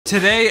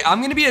Today,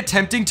 I'm gonna be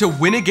attempting to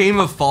win a game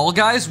of Fall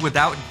Guys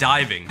without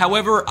diving.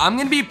 However, I'm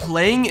gonna be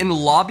playing in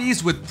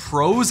lobbies with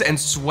pros and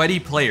sweaty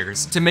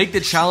players to make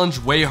the challenge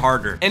way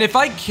harder. And if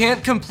I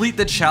can't complete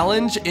the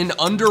challenge in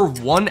under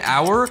 1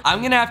 hour,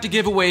 I'm gonna have to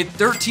give away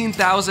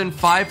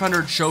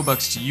 13,500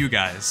 Showbucks to you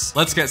guys.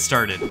 Let's get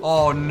started.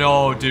 Oh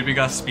no, dude, we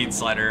got Speed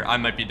Slider. I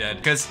might be dead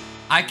because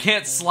I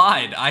can't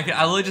slide. I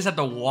literally just have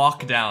to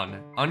walk down.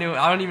 I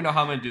don't even know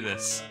how I'm gonna do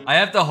this. I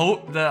have to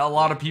hope that a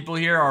lot of people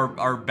here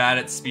are bad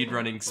at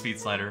speedrunning Speed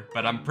Slider,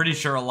 but I'm pretty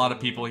sure a lot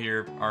of people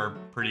here are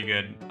pretty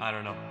good. I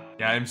don't know.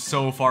 Yeah, I'm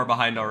so far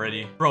behind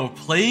already. Bro,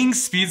 playing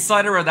Speed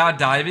Slider without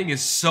diving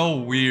is so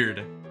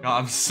weird. God,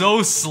 I'm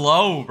so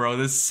slow, bro.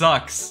 This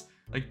sucks.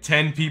 Like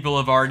 10 people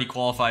have already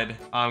qualified.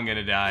 I'm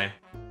gonna die.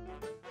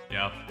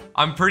 Yep.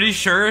 I'm pretty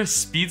sure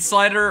Speed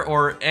Slider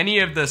or any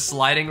of the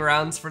sliding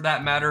rounds for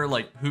that matter,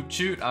 like Hoop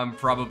Shoot, I'm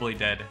probably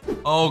dead.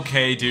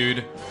 Okay, dude.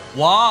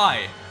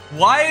 Why?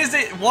 Why is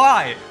it?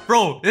 Why?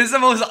 Bro, this is the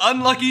most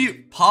unlucky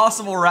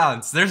possible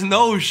rounds. There's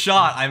no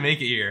shot I make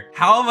it here.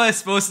 How am I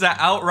supposed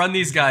to outrun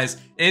these guys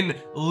in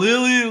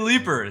Lily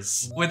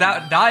Leapers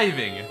without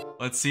diving?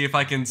 Let's see if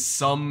I can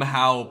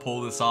somehow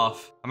pull this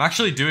off. I'm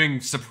actually doing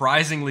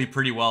surprisingly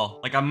pretty well.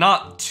 Like, I'm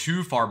not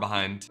too far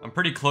behind. I'm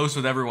pretty close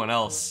with everyone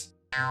else.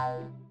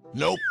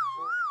 Nope.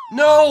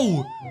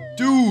 No!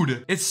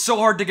 Dude, it's so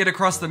hard to get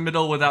across the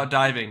middle without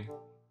diving.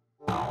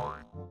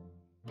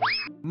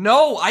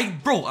 No,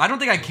 bro, I don't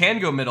think I can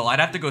go middle. I'd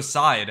have to go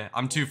side.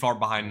 I'm too far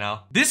behind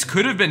now. This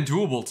could have been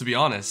doable, to be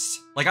honest.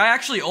 Like, I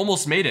actually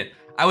almost made it.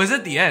 I was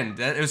at the end.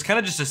 It was kind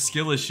of just a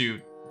skill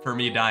issue for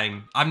me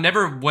dying. I've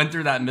never went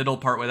through that middle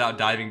part without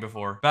diving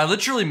before, but I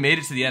literally made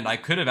it to the end. I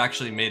could have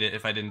actually made it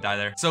if I didn't die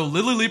there. So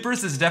Lily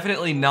Leapers is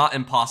definitely not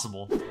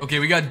impossible. Okay,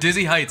 we got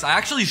Dizzy Heights. I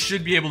actually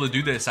should be able to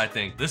do this, I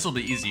think. This will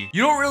be easy.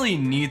 You don't really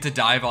need to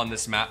dive on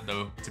this map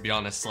though, to be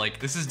honest. Like,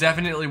 this is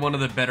definitely one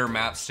of the better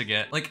maps to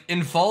get. Like,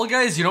 in Fall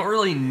Guys, you don't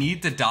really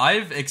need to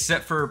dive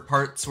except for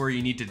parts where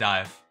you need to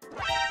dive.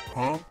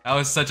 Huh? That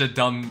was such a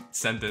dumb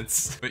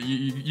sentence, but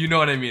you know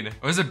what I mean.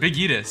 It was a Big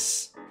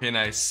Eatus. Okay,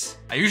 nice.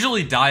 I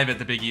usually dive at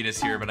the Big Eatus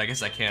here, but I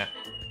guess I can't.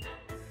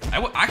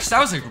 Actually, that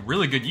was a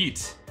really good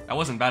yeet. That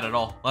wasn't bad at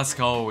all. Let's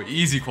go,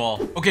 easy qual.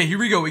 Okay, here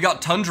we go, we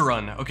got Tundra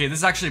Run. Okay, this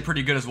is actually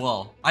pretty good as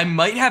well. I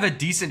might have a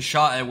decent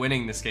shot at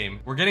winning this game.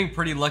 We're getting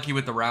pretty lucky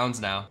with the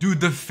rounds now.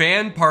 Dude, the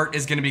fan part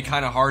is gonna be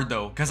kind of hard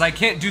though, because I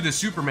can't do the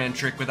Superman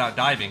trick without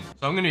diving.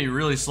 So I'm gonna be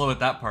really slow at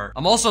that part.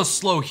 I'm also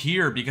slow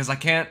here because I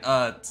can't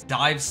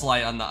dive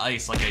slide on the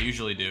ice like I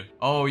usually do.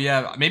 Oh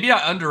yeah, maybe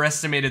I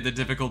underestimated the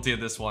difficulty of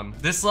this one.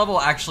 This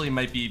level actually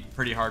might be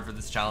pretty hard for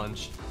this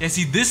challenge. Yeah,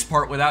 see, this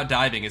part without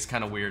diving is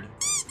kind of weird.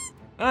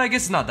 I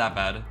guess it's not that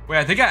bad. Wait,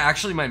 I think I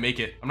actually might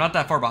make it. I'm not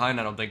that far behind,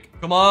 I don't think.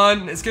 Come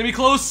on, it's gonna be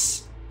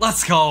close.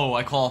 Let's go,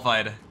 I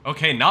qualified.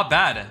 Okay, not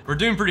bad. We're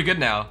doing pretty good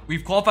now.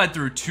 We've qualified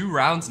through 2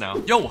 rounds now.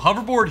 Yo,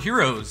 hoverboard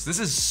heroes. This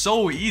is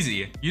so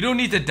easy. You don't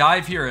need to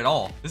dive here at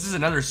all. This is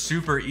another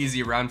super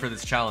easy round for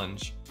this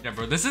challenge. Yeah,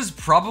 bro, this is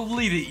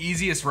probably the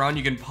easiest round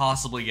you can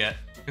possibly get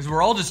because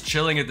we're all just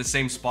chilling at the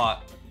same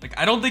spot. Like,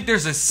 I don't think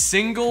there's a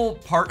single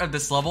part of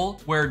this level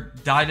where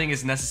diving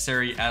is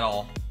necessary at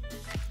all.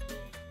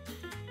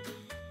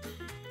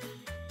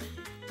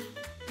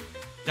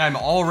 Yeah, I'm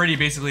already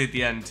basically at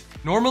the end.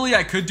 Normally,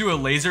 I could do a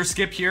laser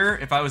skip here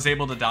if I was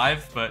able to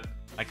dive, but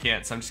I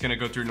can't, so I'm just gonna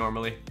go through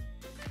normally.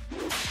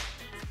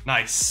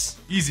 Nice.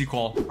 Easy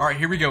qual. All right,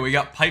 here we go. We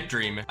got Pipe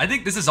Dream. I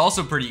think this is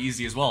also pretty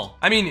easy as well.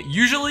 I mean,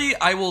 usually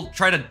I will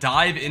try to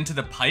dive into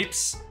the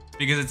pipes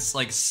because it's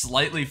like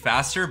slightly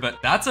faster,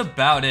 but that's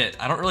about it.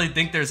 I don't really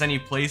think there's any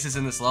places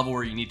in this level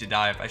where you need to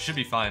dive. I should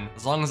be fine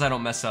as long as I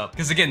don't mess up.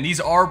 Because again, these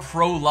are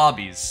pro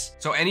lobbies,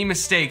 so any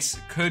mistakes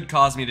could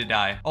cause me to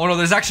die. Oh no,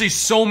 there's actually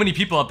so many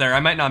people up there.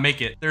 I might not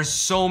make it. There's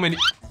so many.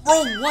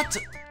 Bro, what?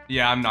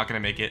 Yeah, I'm not gonna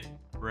make it.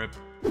 RIP.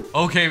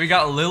 Okay, we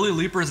got Lily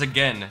Leapers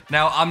again.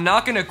 Now, I'm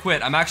not gonna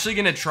quit. I'm actually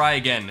gonna try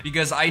again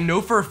because I know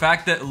for a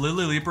fact that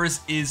Lily Leapers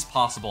is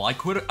possible. I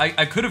could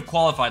have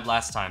qualified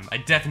last time. I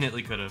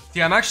definitely could have.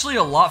 See, I'm actually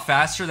a lot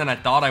faster than I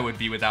thought I would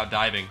be without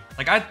diving.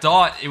 Like, I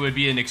thought it would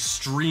be an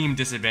extreme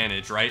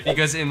disadvantage, right?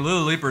 Because in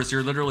Lily Leapers,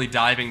 you're literally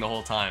diving the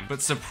whole time.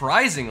 But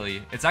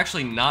surprisingly, it's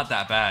actually not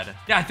that bad.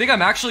 Yeah, I think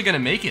I'm actually gonna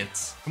make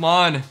it. Come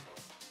on.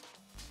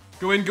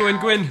 Go in, go in,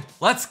 go in.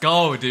 Let's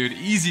go, dude.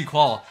 Easy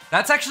qual.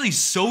 That's actually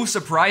so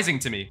surprising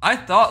to me. I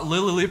thought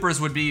Lily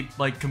Leapers would be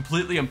like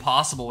completely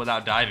impossible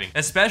without diving,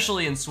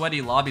 especially in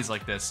sweaty lobbies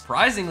like this.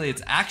 Surprisingly,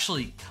 it's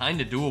actually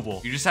kind of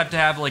doable. You just have to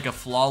have like a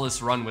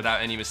flawless run without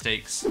any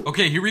mistakes.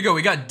 Okay, here we go.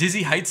 We got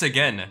Dizzy Heights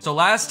again. So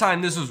last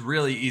time this was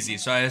really easy,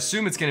 so I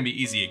assume it's gonna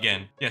be easy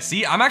again. Yeah,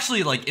 see, I'm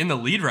actually like in the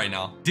lead right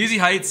now. Dizzy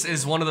Heights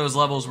is one of those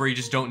levels where you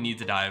just don't need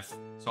to dive,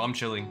 so I'm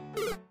chilling.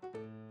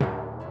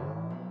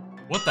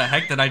 What the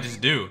heck did I just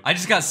do? I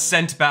just got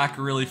sent back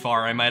really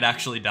far. I might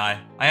actually die.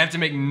 I have to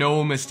make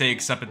no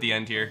mistakes up at the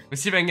end here.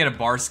 Let's see if I can get a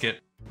bar skip.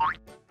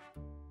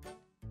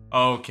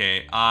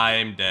 Okay,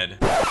 I'm dead.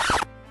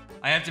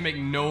 I have to make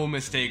no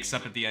mistakes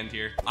up at the end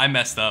here. I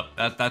messed up.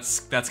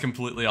 That's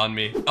completely on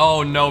me.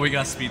 Oh no, we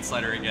got speed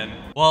slider again.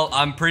 Well,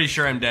 I'm pretty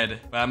sure I'm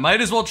dead, but I might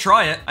as well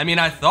try it. I mean,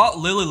 I thought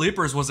Lily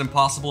Leapers was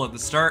impossible at the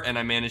start and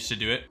I managed to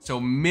do it. So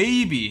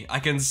maybe I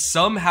can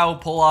somehow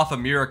pull off a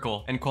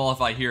miracle and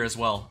qualify here as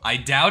well. I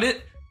doubt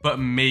it, but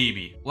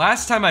maybe.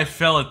 Last time I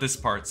fell at this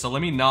part, so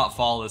let me not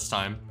fall this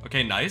time.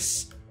 Okay,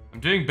 nice.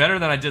 I'm doing better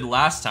than I did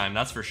last time,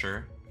 that's for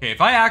sure. Okay, if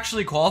I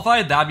actually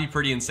qualified, that'd be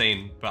pretty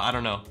insane, but I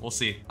don't know. We'll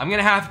see. I'm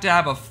gonna have to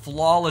have a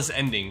flawless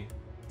ending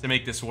to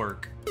make this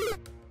work.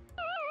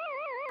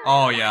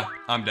 Oh yeah,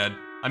 I'm dead.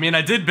 I mean,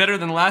 I did better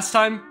than last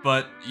time,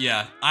 but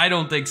yeah, I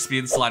don't think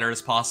speed slider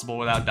is possible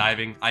without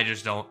diving. I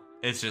just don't.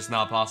 It's just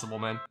not possible,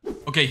 man.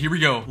 Okay, here we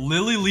go.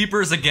 Lily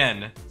Leapers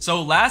again.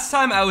 So last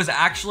time I was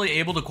actually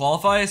able to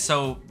qualify,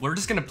 so we're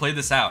just gonna play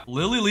this out.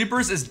 Lily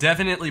Leapers is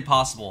definitely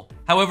possible.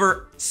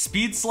 However,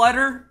 speed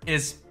slider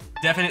is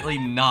definitely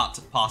not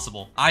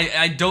possible.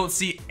 I don't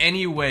see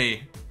any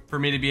way for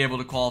me to be able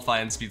to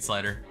qualify in speed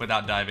slider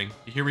without diving.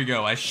 Here we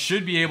go. I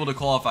should be able to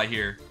qualify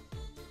here.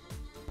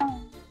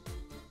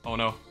 Oh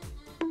no.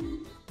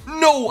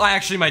 No, I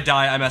actually might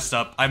die. I messed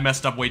up. I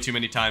messed up way too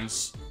many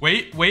times.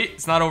 Wait,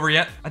 it's not over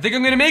yet. I think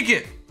I'm gonna make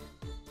it.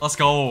 Let's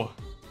go.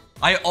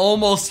 I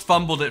almost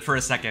fumbled it for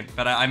a second,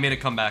 but I made a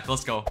comeback.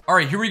 Let's go. All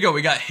right, here we go.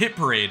 We got Hit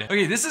Parade.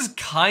 Okay, this is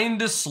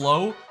kind of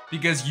slow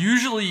because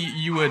usually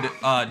you would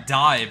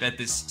dive at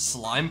this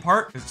slime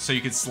part so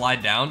you could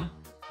slide down,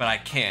 but I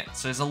can't.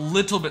 So it's a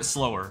little bit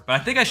slower, but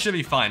I think I should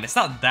be fine. It's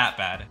not that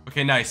bad.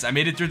 Okay, nice. I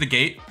made it through the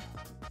gate.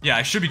 Yeah,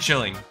 I should be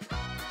chilling.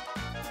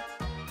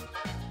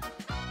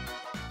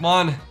 Come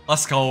on,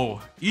 let's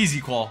go. Easy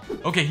qual.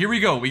 Okay, here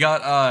we go. We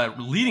got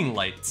leading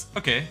lights.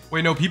 Okay.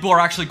 Wait, no, people are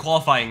actually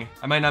qualifying.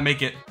 I might not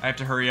make it. I have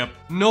to hurry up.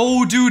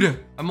 No,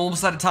 dude. I'm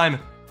almost out of time.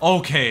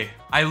 Okay.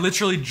 I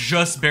literally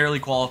just barely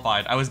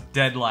qualified. I was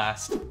dead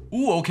last.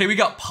 Ooh, okay, we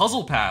got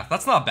puzzle path.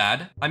 That's not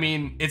bad. I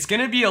mean, it's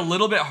gonna be a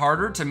little bit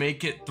harder to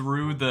make it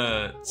through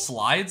the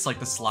slides, like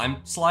the slime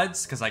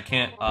slides, because I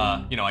can't,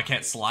 you know, I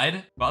can't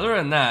slide. But other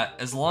than that,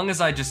 as long as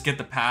I just get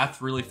the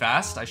path really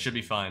fast, I should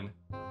be fine.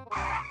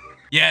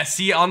 Yeah,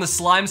 see, on the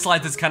slime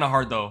slides, it's kind of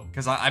hard though,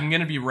 because I'm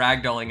gonna be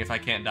ragdolling if I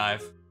can't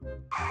dive.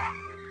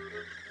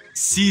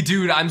 See,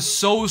 dude, I'm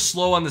so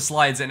slow on the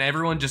slides and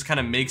everyone just kind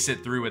of makes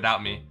it through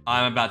without me.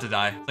 I'm about to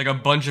die. Like a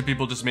bunch of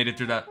people just made it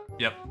through that.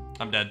 Yep,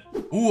 I'm dead.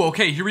 Ooh,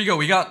 okay, here we go.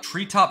 We got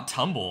treetop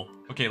tumble.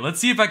 Okay, let's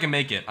see if I can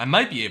make it. I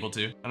might be able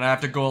to, and I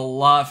have to go a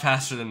lot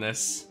faster than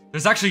this.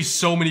 There's actually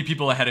so many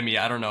people ahead of me.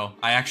 I don't know.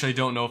 I actually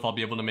don't know if I'll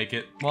be able to make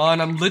it. Come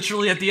on, I'm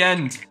literally at the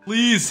end.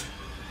 Please.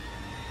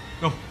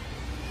 No.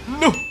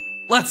 No.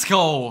 Let's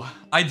go.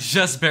 I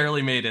just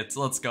barely made it.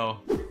 Let's go.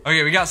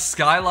 Okay, we got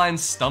Skyline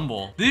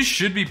Stumble. This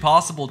should be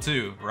possible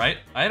too, right?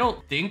 I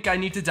don't think I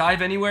need to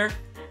dive anywhere.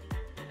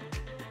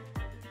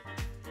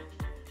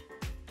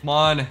 Come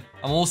on. I'm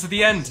almost at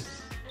the end.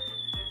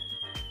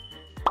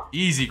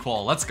 Easy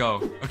qual. Let's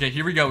go. Okay,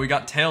 here we go. We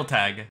got tail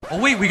tag. Oh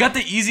wait, we got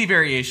the easy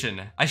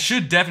variation. I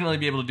should definitely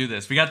be able to do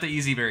this. We got the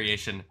easy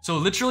variation. So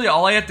literally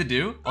all I have to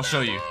do, I'll show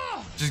you.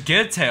 Just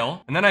get a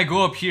tail, and then I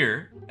go up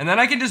here, and then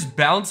I can just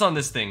bounce on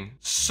this thing.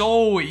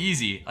 So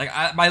easy. Like,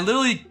 I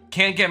literally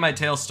can't get my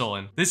tail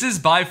stolen. This is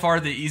by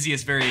far the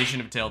easiest variation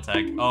of tail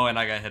tag. Oh, and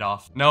I got hit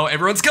off. No,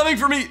 everyone's coming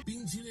for me!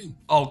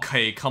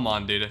 Okay, come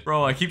on, dude.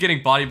 Bro, I keep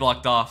getting body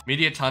blocked off.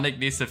 Mediatonic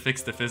needs to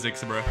fix the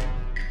physics, bro.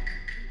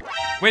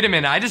 Wait a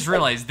minute, I just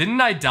realized,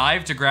 didn't I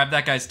dive to grab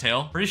that guy's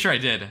tail? Pretty sure I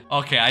did.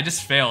 Okay, I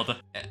just failed.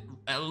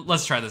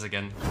 Let's try this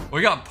again.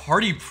 We got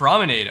Party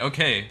Promenade.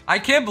 Okay. I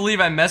can't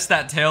believe I messed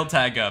that tail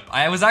tag up.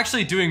 I was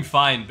actually doing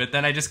fine, but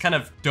then I just kind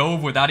of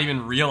dove without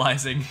even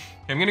realizing.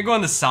 Okay, I'm gonna go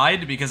on the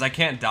side because I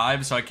can't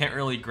dive, so I can't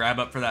really grab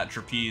up for that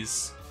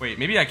trapeze. Wait,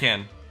 maybe I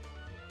can.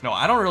 No,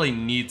 I don't really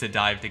need to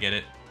dive to get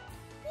it.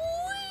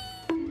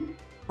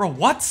 Bro,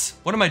 what?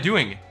 What am I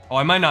doing? Oh,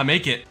 I might not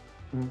make it.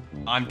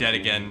 I'm dead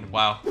again.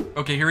 Wow.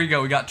 Okay, here we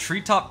go. We got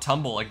treetop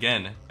tumble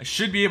again. I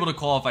should be able to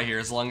qualify here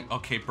as long...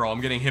 Okay, bro,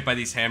 I'm getting hit by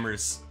these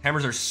hammers.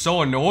 Hammers are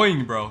so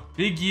annoying, bro.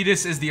 Big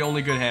Yeetus is the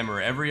only good hammer.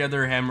 Every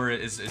other hammer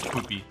is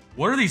poopy.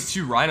 What are these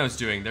two rhinos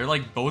doing? They're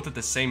like both at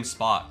the same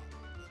spot.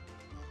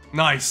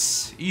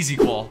 Nice. Easy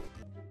qual.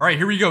 All right,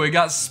 here we go. We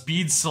got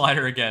speed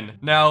slider again.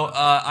 Now,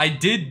 I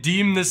did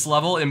deem this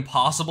level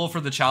impossible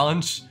for the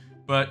challenge,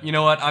 but you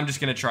know what? I'm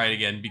just gonna try it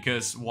again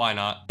because why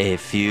not? A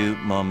few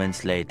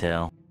moments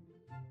later.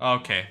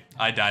 Okay,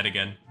 I died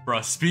again.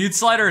 Bro, speed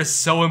slider is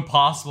so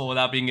impossible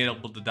without being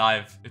able to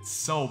dive. It's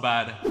so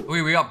bad.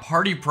 Wait, we got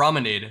Party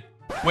Promenade.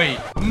 Wait,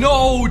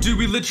 no, dude,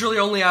 we literally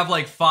only have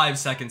like 5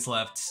 seconds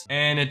left.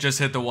 And it just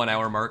hit the 1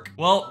 hour mark.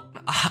 Well,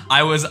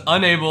 I was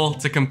unable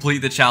to complete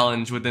the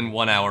challenge within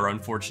 1 hour,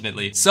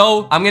 unfortunately.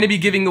 So I'm gonna be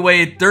giving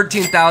away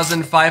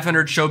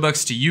 13,500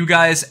 Showbucks to you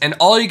guys. And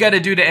all you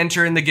gotta do to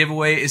enter in the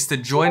giveaway is to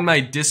join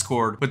my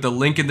Discord with the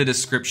link in the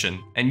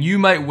description. And you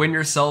might win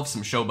yourself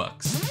some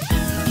Showbucks.